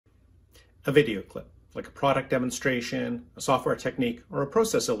A video clip, like a product demonstration, a software technique, or a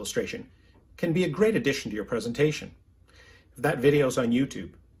process illustration, can be a great addition to your presentation. If that video is on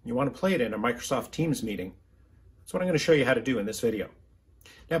YouTube, and you want to play it in a Microsoft Teams meeting, that's what I'm going to show you how to do in this video.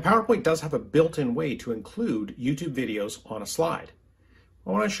 Now, PowerPoint does have a built-in way to include YouTube videos on a slide. I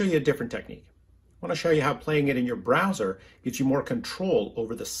want to show you a different technique. I want to show you how playing it in your browser gives you more control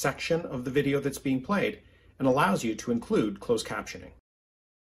over the section of the video that's being played and allows you to include closed captioning.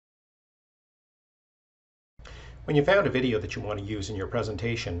 When you found a video that you want to use in your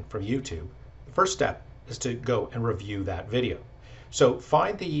presentation from YouTube, the first step is to go and review that video. So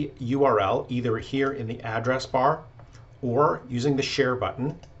find the URL either here in the address bar or using the share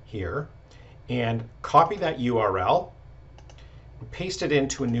button here, and copy that URL and paste it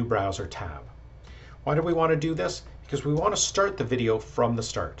into a new browser tab. Why do we want to do this? Because we want to start the video from the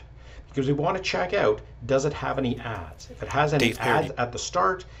start. Because we want to check out, does it have any ads? If it has any ads at the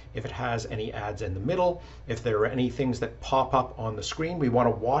start, if it has any ads in the middle, if there are any things that pop up on the screen, we want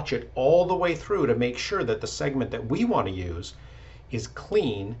to watch it all the way through to make sure that the segment that we want to use is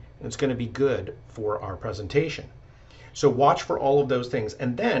clean and it's going to be good for our presentation. So watch for all of those things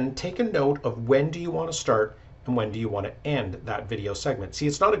and then take a note of when do you want to start and when do you want to end that video segment. See,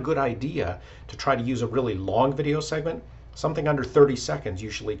 it's not a good idea to try to use a really long video segment. Something under 30 seconds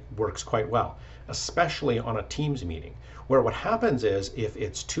usually works quite well, especially on a Teams meeting, where what happens is if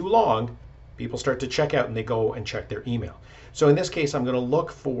it's too long, people start to check out and they go and check their email. So in this case, I'm going to look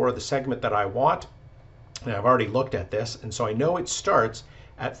for the segment that I want, and I've already looked at this, and so I know it starts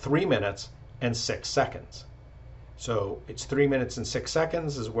at 3 minutes and 6 seconds. So it's 3 minutes and 6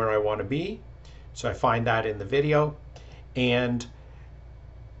 seconds is where I want to be. So I find that in the video, and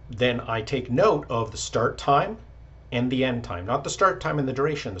then I take note of the start time and the end time. Not the start time and the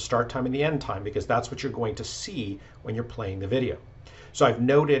duration, the start time and the end time, because that's what you're going to see when you're playing the video. So I've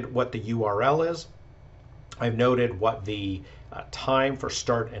noted what the URL is. I've noted what the time for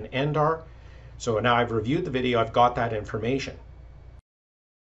start and end are. So now I've reviewed the video, I've got that information.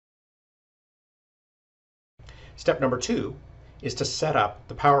 Step number 2 is to set up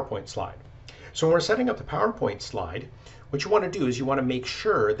the PowerPoint slide. So when we're setting up the PowerPoint slide, what you want to do is you want to make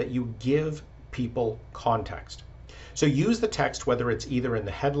sure that you give people context. So use the text, whether it's either in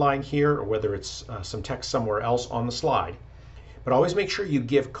the headline here or whether it's some text somewhere else on the slide, but always make sure you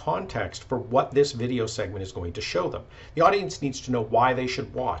give context for what this video segment is going to show them. The audience needs to know why they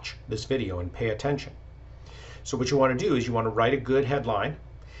should watch this video and pay attention. So what you want to do is you want to write a good headline,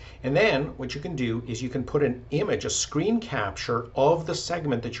 and then what you can do is you can put an image, a screen capture of the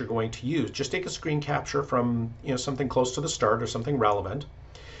segment that you're going to use. Just take a screen capture from something close to the start or something relevant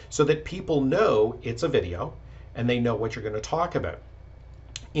so that people know it's a video and they know what you're going to talk about.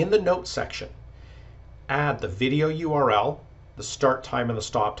 In the notes section, add the video URL, the start time and the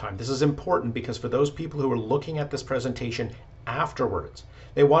stop time. This is important because for those people who are looking at this presentation afterwards,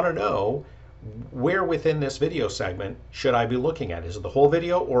 they want to know where within this video segment should I be looking at? Is it the whole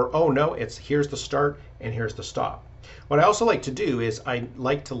video, or oh no, it's here's the start and here's the stop. What I also like to do is I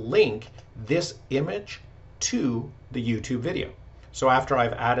like to link this image to the YouTube video. So after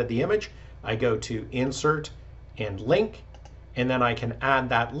I've added the image, I go to Insert and Link, and then I can add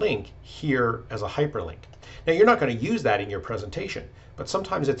that link here as a hyperlink. Now you're not going to use that in your presentation, but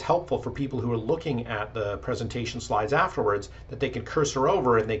sometimes it's helpful for people who are looking at the presentation slides afterwards that they can cursor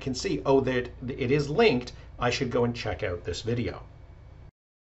over and they can see, oh, that it is linked, I should go and check out this video.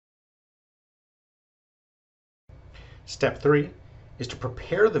 Step 3 is to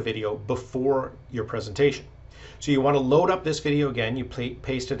prepare the video before your presentation. So you want to load up this video again, you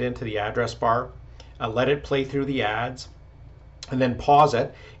paste it into the address bar, let it play through the ads, and then pause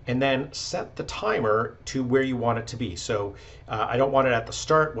it, and then set the timer to where you want it to be. So I don't want it at the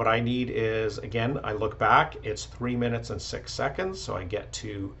start. What I need is, again, I look back, it's 3 minutes and 6 seconds, so I get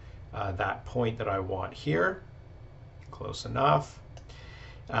to that point that I want here. Close enough.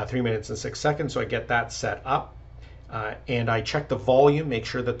 3 minutes and 6 seconds, so I get that set up. And I check the volume, make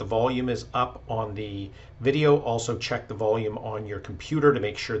sure that the volume is up on the video. Also check the volume on your computer to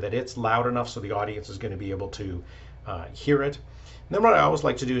make sure that it's loud enough so the audience is going to be able to hear it. And then what I always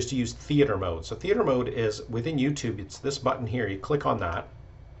like to do is to use theater mode. So theater mode is within YouTube, it's this button here, you click on that.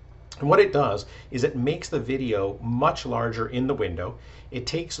 And what it does is it makes the video much larger in the window. It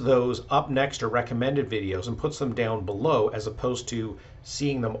takes those up next or recommended videos and puts them down below as opposed to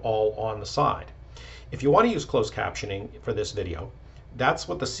seeing them all on the side. If you want to use closed captioning for this video, that's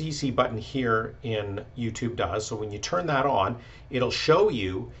what the CC button here in YouTube does. So when you turn that on, it'll show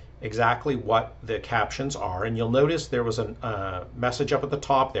you exactly what the captions are, and you'll notice there was a message up at the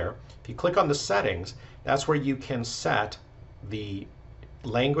top there. If you click on the settings, that's where you can set the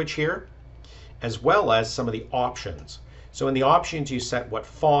language here as well as some of the options. So in the options, you set what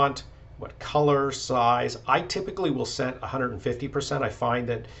font, what color, size. I typically will set 150%. I find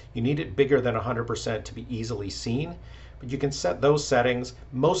that you need it bigger than 100% to be easily seen, but you can set those settings.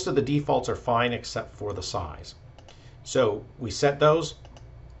 Most of the defaults are fine except for the size. So we set those,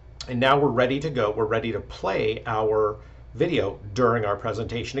 and now we're ready to go. We're ready to play our video during our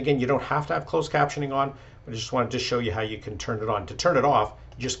presentation. Again, you don't have to have closed captioning on, but I just wanted to show you how you can turn it on. To turn it off,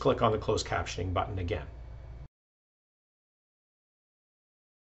 just click on the closed captioning button again.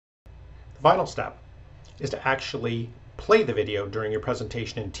 The final step is to actually play the video during your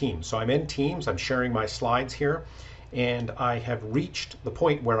presentation in Teams. So I'm in Teams, I'm sharing my slides here, and I have reached the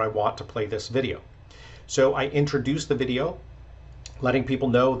point where I want to play this video. So I introduce the video, letting people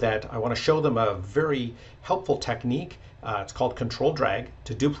know that I want to show them a very helpful technique. It's called control drag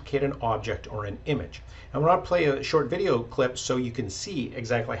to duplicate an object or an image. I want to play a short video clip so you can see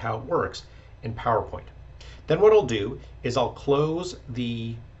exactly how it works in PowerPoint. Then what I'll do is I'll close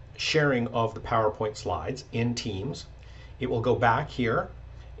the sharing of the PowerPoint slides in Teams. It will go back here,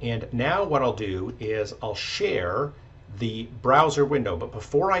 and now what I'll do is I'll share the browser window. But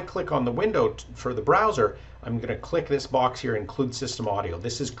before I click on the window for the browser, I'm going to click this box here, include system audio.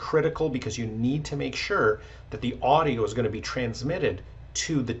 This is critical because you need to make sure that the audio is going to be transmitted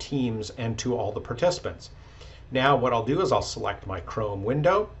to the Teams and to all the participants. Now what I'll do is I'll select my Chrome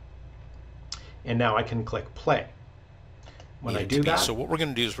window, and now I can click play. When I do that, so what we're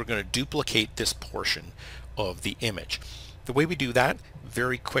going to do is we're going to duplicate this portion of the image. The way we do that,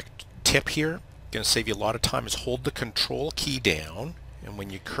 very quick tip here, going to save you a lot of time, is hold the control key down, and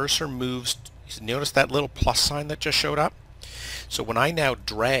when your cursor moves, notice that little plus sign that just showed up? So when I now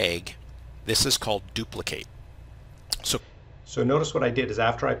drag, this is called duplicate. So notice what I did is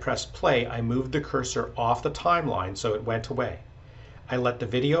after I pressed play, I moved the cursor off the timeline so it went away. I let the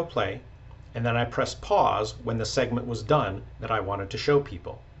video play, and then I pressed pause when the segment was done that I wanted to show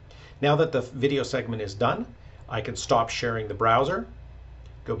people. Now that the video segment is done, I can stop sharing the browser,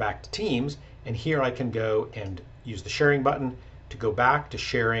 go back to Teams, and here I can go and use the sharing button to go back to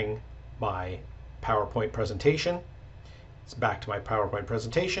sharing my PowerPoint presentation. It's back to my PowerPoint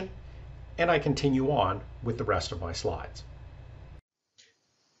presentation, and I continue on with the rest of my slides.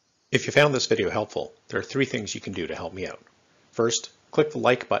 If you found this video helpful, there are 3 things you can do to help me out. First, click the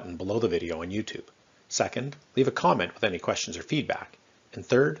like button below the video on YouTube. Second, leave a comment with any questions or feedback. And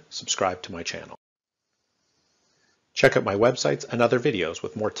third, subscribe to my channel. Check out my websites and other videos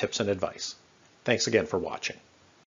with more tips and advice. Thanks again for watching.